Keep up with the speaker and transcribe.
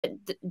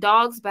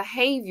dog's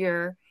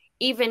behavior,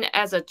 even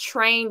as a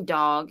trained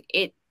dog,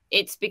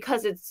 it's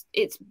because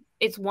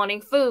it's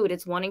wanting food,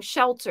 it's wanting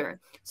shelter,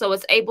 so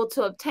it's able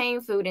to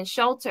obtain food and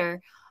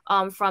shelter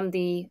from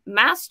the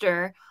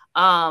master,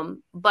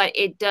 but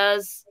it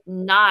does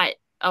not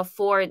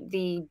afford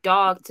the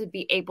dog to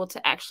be able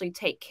to actually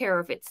take care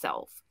of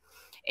itself.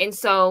 And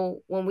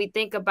so when we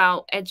think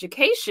about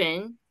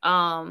education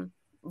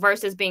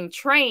versus being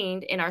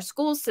trained in our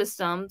school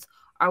systems,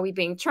 are we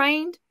being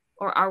trained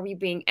or are we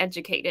being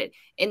educated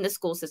in the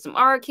school system?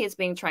 Are our kids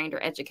being trained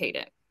or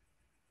educated?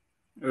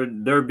 Or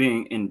they're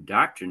being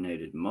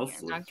indoctrinated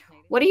mostly.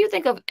 What do you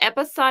think of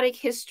episodic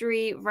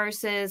history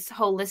versus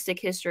holistic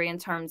history in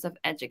terms of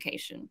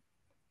education?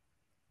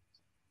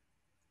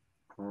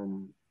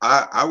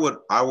 I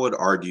would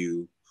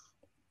argue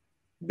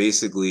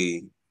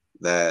basically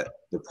that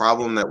the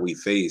problem that we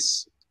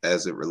face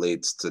as it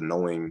relates to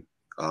knowing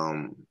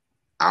um,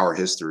 our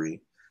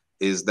history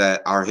is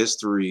that our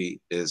history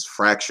is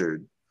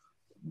fractured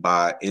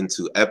by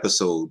into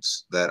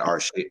episodes that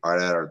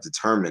are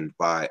determined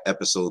by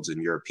episodes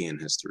in European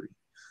history.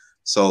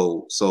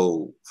 So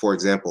for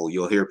example,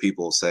 you'll hear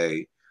people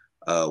say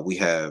we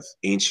have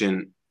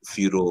ancient,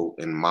 feudal,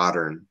 and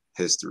modern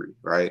history,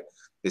 right?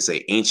 They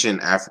say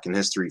ancient African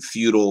history,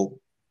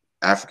 feudal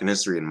African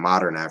history, and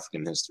modern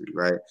African history,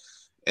 right?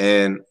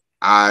 And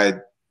I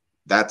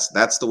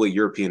that's the way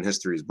European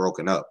history is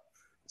broken up.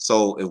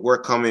 So if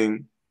we're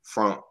coming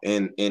from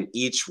in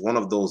each one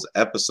of those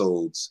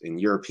episodes in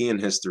European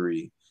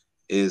history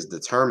is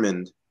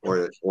determined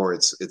or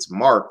it's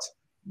marked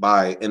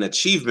by an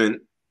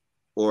achievement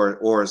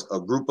or a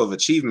group of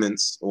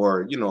achievements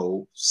or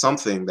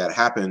something that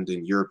happened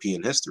in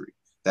European history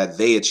that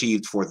they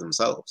achieved for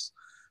themselves.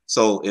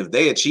 So if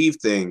they achieve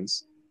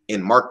things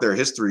and mark their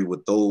history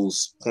with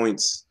those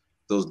points,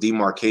 those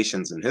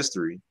demarcations in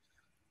history,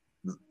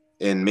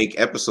 and make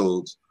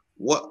episodes,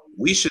 what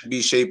we should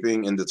be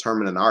shaping and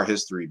determining our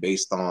history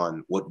based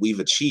on what we've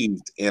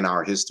achieved in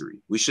our history.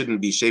 We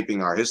shouldn't be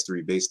shaping our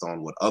history based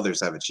on what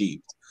others have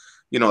achieved.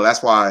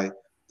 That's why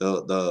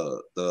the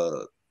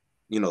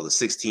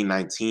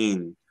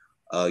 1619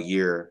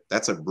 year,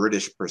 that's a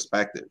British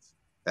perspective.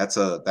 That's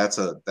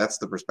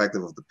the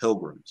perspective of the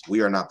Pilgrims.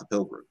 We are not the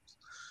Pilgrims.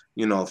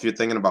 If you're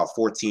thinking about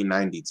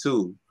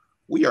 1492,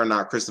 we are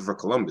not Christopher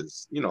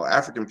Columbus.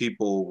 African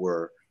people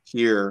were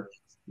here,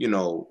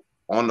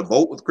 on the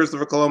boat with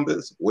Christopher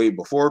Columbus, way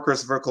before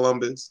Christopher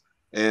Columbus,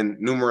 and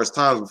numerous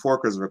times before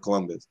Christopher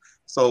Columbus.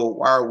 So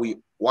why are we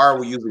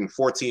using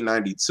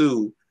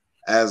 1492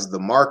 as the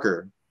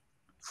marker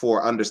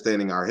for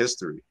understanding our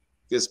history?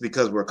 It's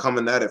because we're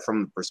coming at it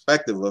from the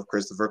perspective of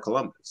Christopher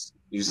Columbus,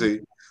 you see,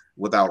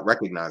 without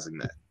recognizing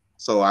that.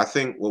 So I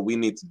think what we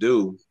need to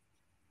do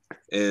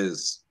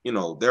is,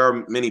 there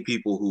are many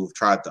people who've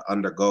tried to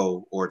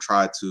undergo or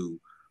tried to,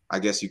 I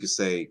guess you could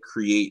say,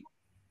 create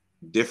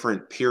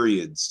different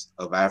periods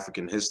of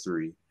African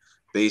history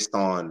based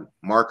on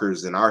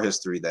markers in our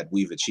history that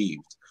we've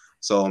achieved.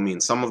 So, I mean,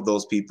 some of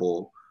those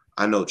people,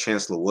 I know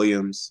Chancellor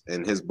Williams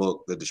in his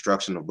book, The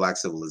Destruction of Black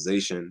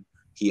Civilization,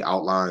 he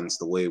outlines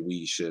the way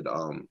we should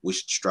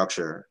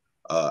structure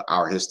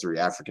our history,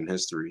 African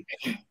history.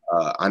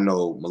 I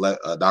know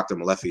Dr.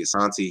 Molefi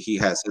Asante, he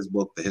has his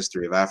book, The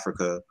History of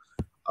Africa.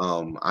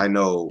 I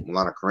know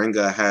Milana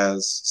Karenga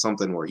has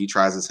something where he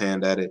tries his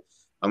hand at it.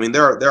 I mean,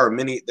 there are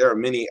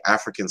many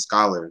African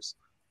scholars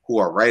who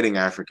are writing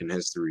African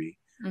history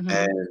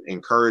and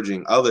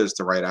encouraging others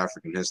to write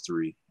African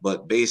history,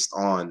 but based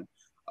on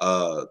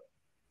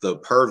the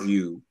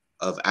purview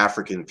of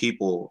African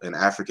people and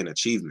African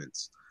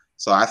achievements.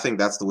 So I think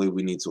that's the way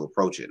we need to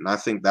approach it, and I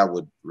think that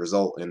would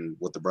result in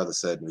what the brother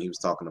said when he was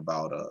talking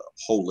about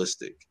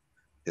holistic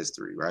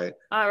history, right?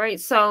 All right.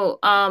 So,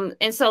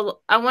 and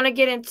so I want to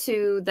get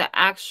into the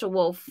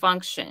actual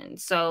function.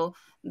 So,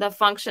 the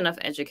function of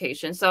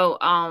education. So,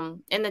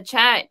 in the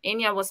chat,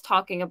 Inya was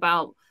talking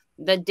about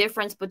the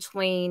difference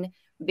between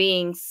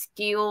being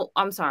skilled.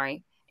 I'm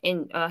sorry,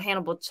 and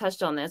Hannibal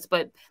touched on this,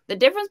 but the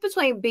difference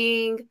between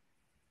being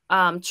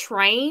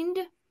trained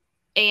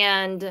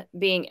and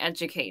being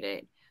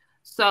educated.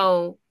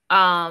 So,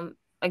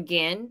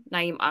 again,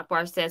 Naeem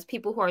Akbar says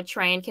people who are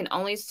trained can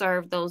only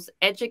serve those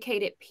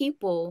educated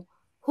people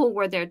who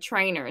were their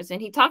trainers.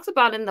 And he talks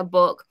about in the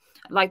book,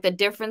 like the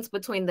difference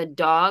between the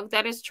dog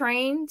that is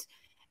trained,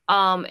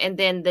 and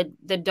then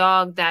the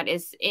dog that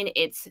is in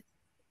its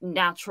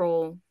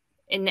natural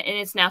in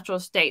its natural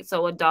state.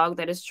 So a dog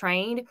that is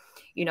trained,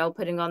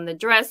 putting on the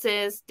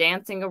dresses,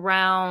 dancing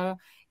around,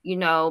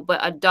 but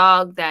a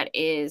dog that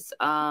is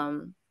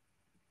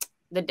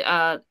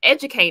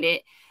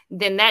educated,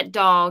 then that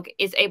dog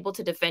is able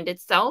to defend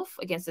itself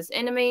against its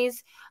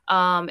enemies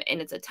and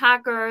its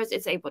attackers.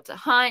 It's able to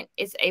hunt.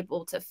 It's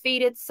able to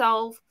feed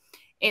itself.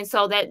 And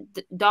so that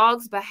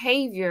dog's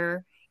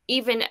behavior,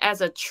 even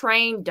as a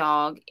trained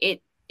dog,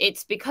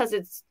 it's because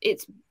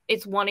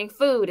it's wanting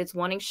food. It's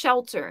wanting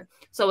shelter.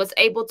 So it's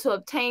able to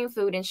obtain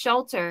food and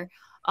shelter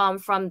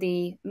from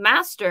the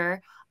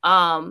master,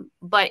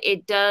 but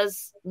it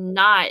does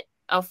not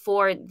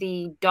for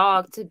the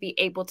dog to be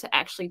able to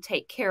actually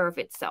take care of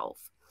itself.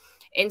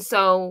 And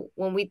so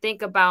when we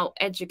think about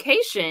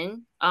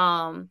education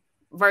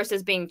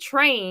versus being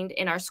trained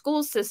in our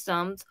school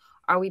systems,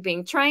 are we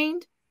being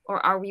trained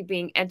or are we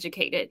being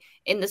educated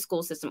in the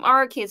school system? Are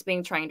our kids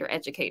being trained or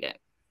educated?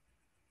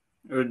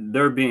 Or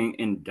they're being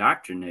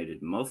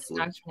indoctrinated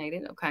mostly.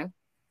 Indoctrinated, okay.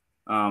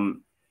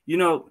 You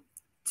know,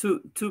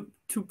 two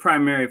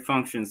primary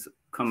functions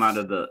come out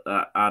of the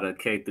out of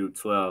K through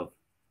 12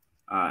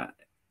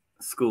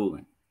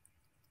 schooling: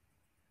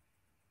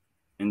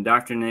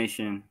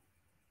 indoctrination,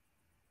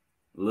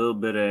 a little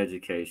bit of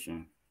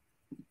education,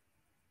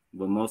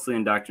 but mostly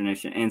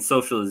indoctrination and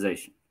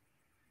socialization.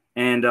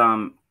 And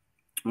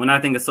when I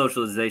think of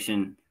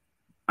socialization,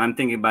 I'm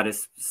thinking about it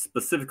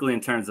specifically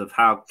in terms of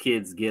how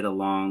kids get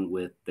along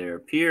with their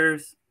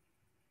peers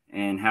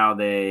and how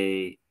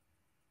they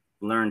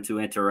learn to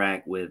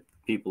interact with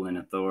people in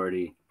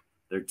authority,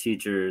 their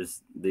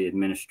teachers, the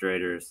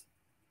administrators,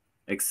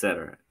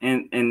 etc.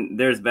 And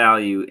there's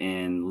value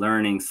in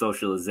learning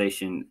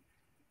socialization,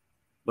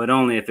 but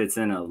only if it's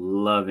in a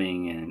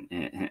loving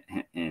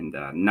and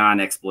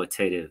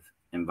non-exploitative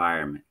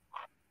environment.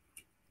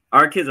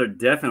 Our kids are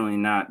definitely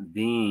not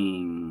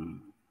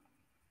being.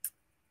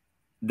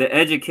 The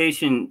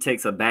education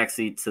takes a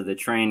backseat to the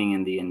training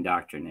and the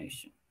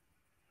indoctrination.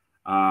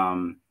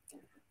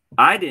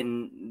 I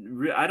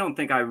don't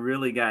think I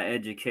really got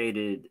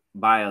educated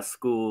by a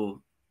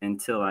school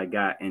until I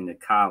got into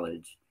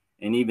college.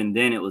 And even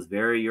then it was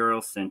very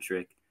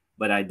Eurocentric,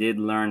 but I did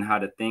learn how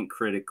to think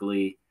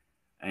critically,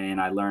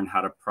 and I learned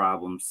how to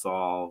problem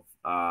solve,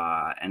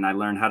 and I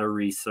learned how to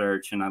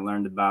research, and I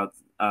learned about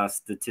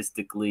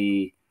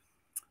statistically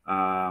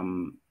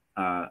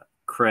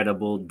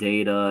credible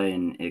data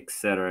and et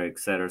cetera, et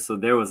cetera. So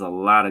there was a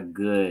lot of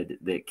good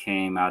that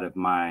came out of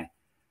my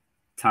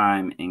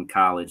time in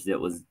college that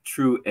was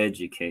true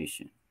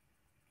education.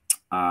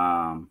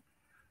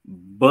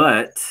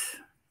 But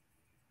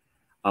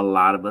a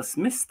lot of us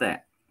miss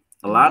that.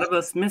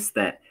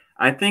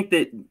 I think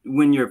that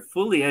when you're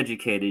fully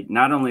educated,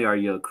 not only are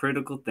you a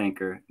critical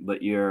thinker,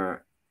 but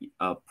you're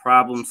a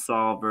problem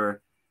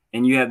solver,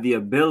 and you have the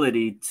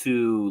ability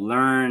to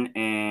learn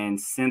and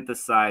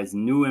synthesize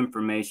new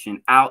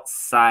information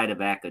outside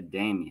of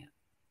academia.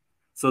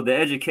 So the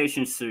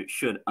education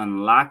should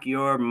unlock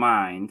your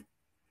mind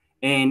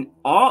and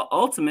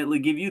ultimately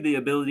give you the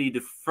ability to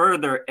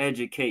further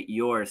educate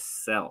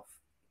yourself.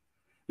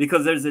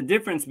 Because there's a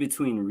difference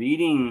between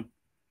reading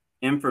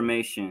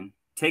information,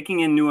 taking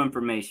in new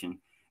information,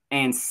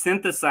 and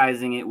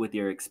synthesizing it with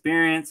your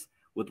experience,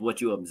 with what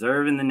you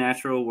observe in the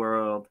natural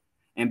world,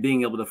 and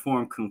being able to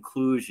form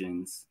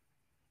conclusions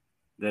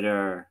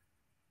that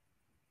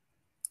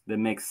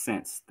make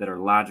sense, that are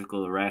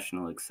logical,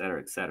 rational, et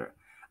cetera, et cetera.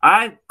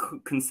 I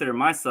consider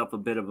myself a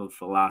bit of a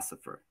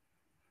philosopher.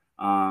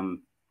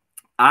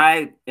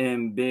 I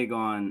am big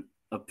on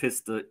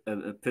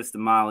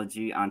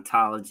epistemology,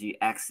 ontology,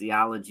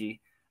 axiology.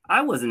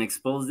 I wasn't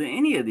exposed to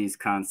any of these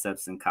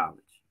concepts in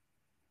college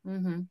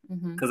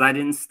because I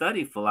didn't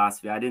study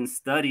philosophy. I didn't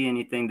study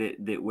anything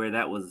that where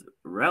that was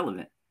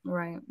relevant.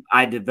 Right.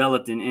 I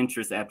developed an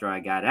interest after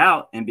I got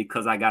out, and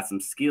because I got some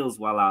skills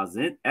while I was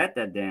at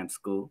that damn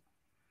school,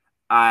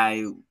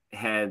 I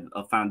had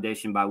a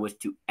foundation by which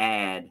to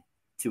add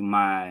to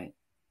my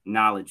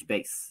knowledge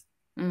base.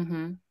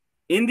 In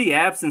the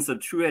absence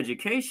of true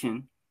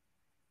education,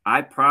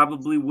 I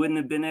probably wouldn't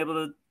have been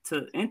able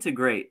to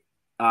integrate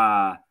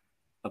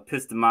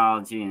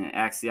epistemology and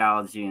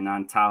axiology and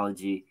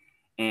ontology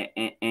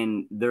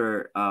and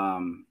their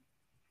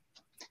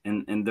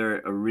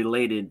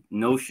related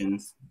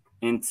notions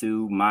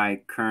into my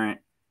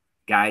current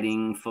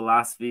guiding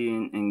philosophy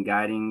and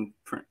guiding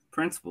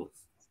principles.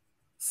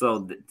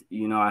 So,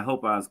 I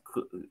hope I was,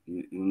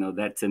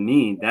 that to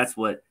me, that's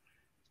what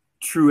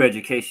true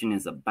education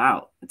is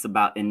about. It's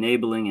about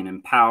enabling and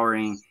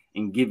empowering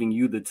and giving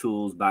you the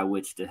tools by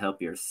which to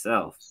help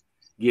yourself.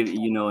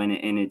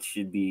 And it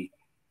should be,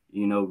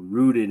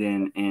 rooted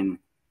in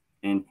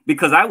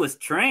because I was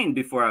trained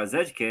before I was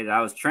educated.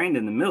 I was trained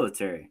in the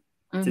military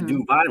to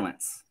do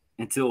violence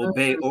and to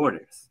obey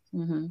orders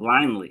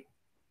blindly.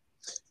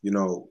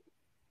 To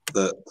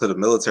the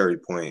military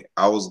point,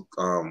 I was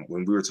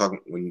when we were talking,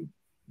 when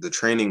the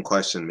training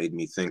question made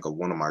me think of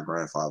one of my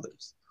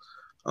grandfathers.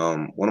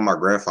 One of my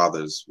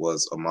grandfathers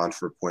was a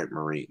Montford Point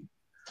Marine.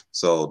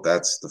 So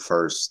that's the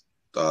first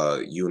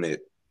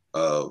unit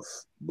of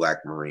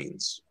Black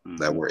Marines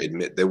that were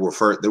they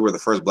were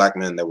the first Black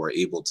men that were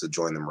able to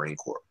join the Marine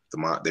Corps.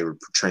 They were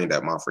trained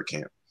at Montford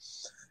Camp.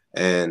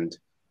 And,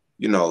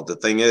 the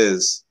thing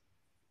is,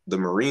 the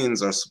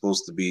Marines are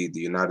supposed to be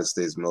the United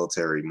States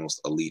military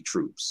most elite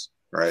troops,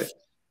 right?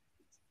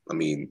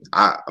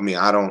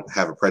 I don't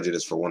have a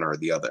prejudice for one or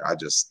the other. I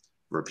just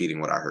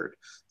repeating what I heard.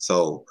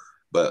 So,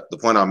 but the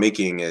point I'm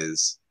making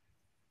is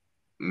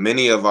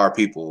many of our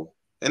people,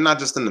 and not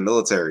just in the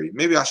military,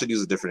 maybe I should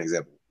use a different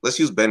example. Let's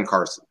use Ben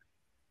Carson,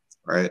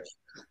 right?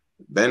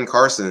 Ben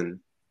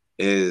Carson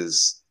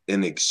is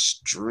an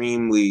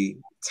extremely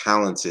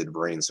talented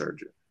brain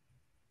surgeon.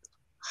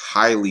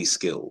 highly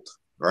skilled,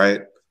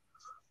 right?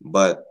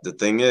 But the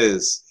thing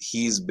is,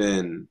 he's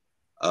been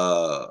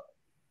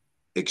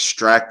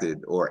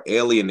extracted or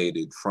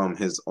alienated from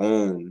his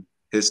own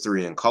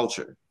history and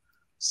culture.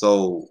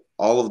 So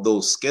all of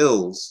those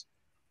skills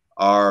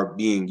are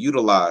being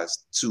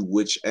utilized to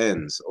which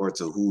ends or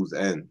to whose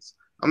ends.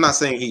 I'm not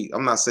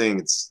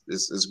saying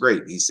it's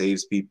great. He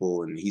saves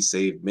people and he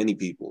saved many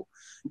people,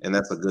 and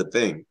that's a good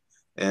thing.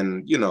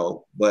 And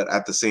but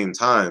at the same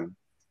time,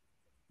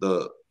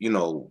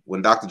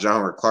 when Dr. John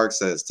Howard Clark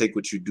says take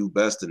what you do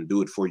best and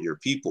do it for your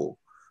people,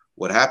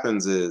 what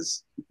happens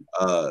is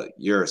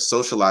your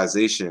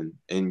socialization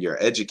and your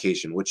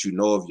education, what you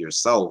know of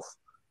yourself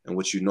and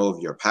what you know of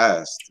your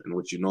past and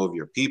what you know of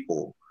your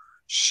people,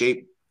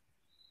 shape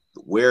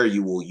where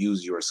you will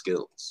use your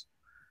skills.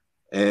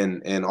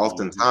 And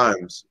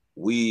oftentimes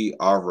we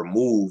are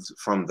removed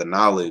from the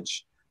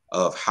knowledge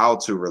of how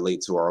to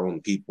relate to our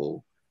own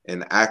people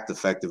and act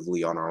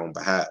effectively on our own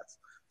behalf.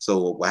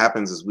 So what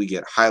happens is we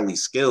get highly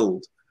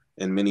skilled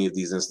in many of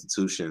these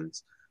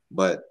institutions,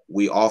 but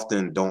we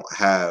often don't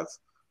have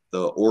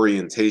the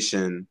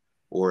orientation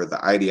or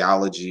the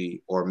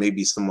ideology or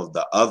maybe some of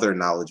the other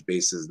knowledge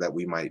bases that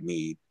we might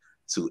need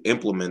to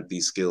implement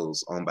these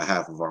skills on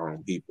behalf of our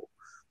own people.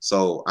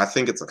 So I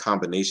think it's a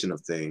combination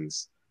of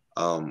things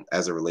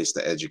as it relates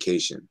to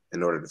education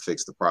in order to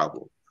fix the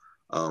problem.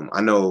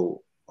 I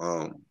know.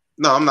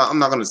 No, I'm not. I'm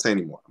not going to say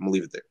anymore. I'm gonna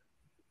leave it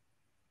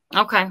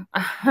there. Okay.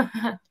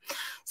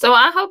 So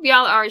I hope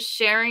y'all are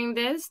sharing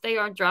this. They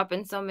are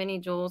dropping so many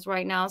jewels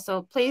right now.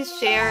 So please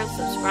share,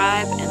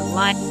 subscribe, and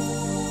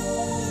like.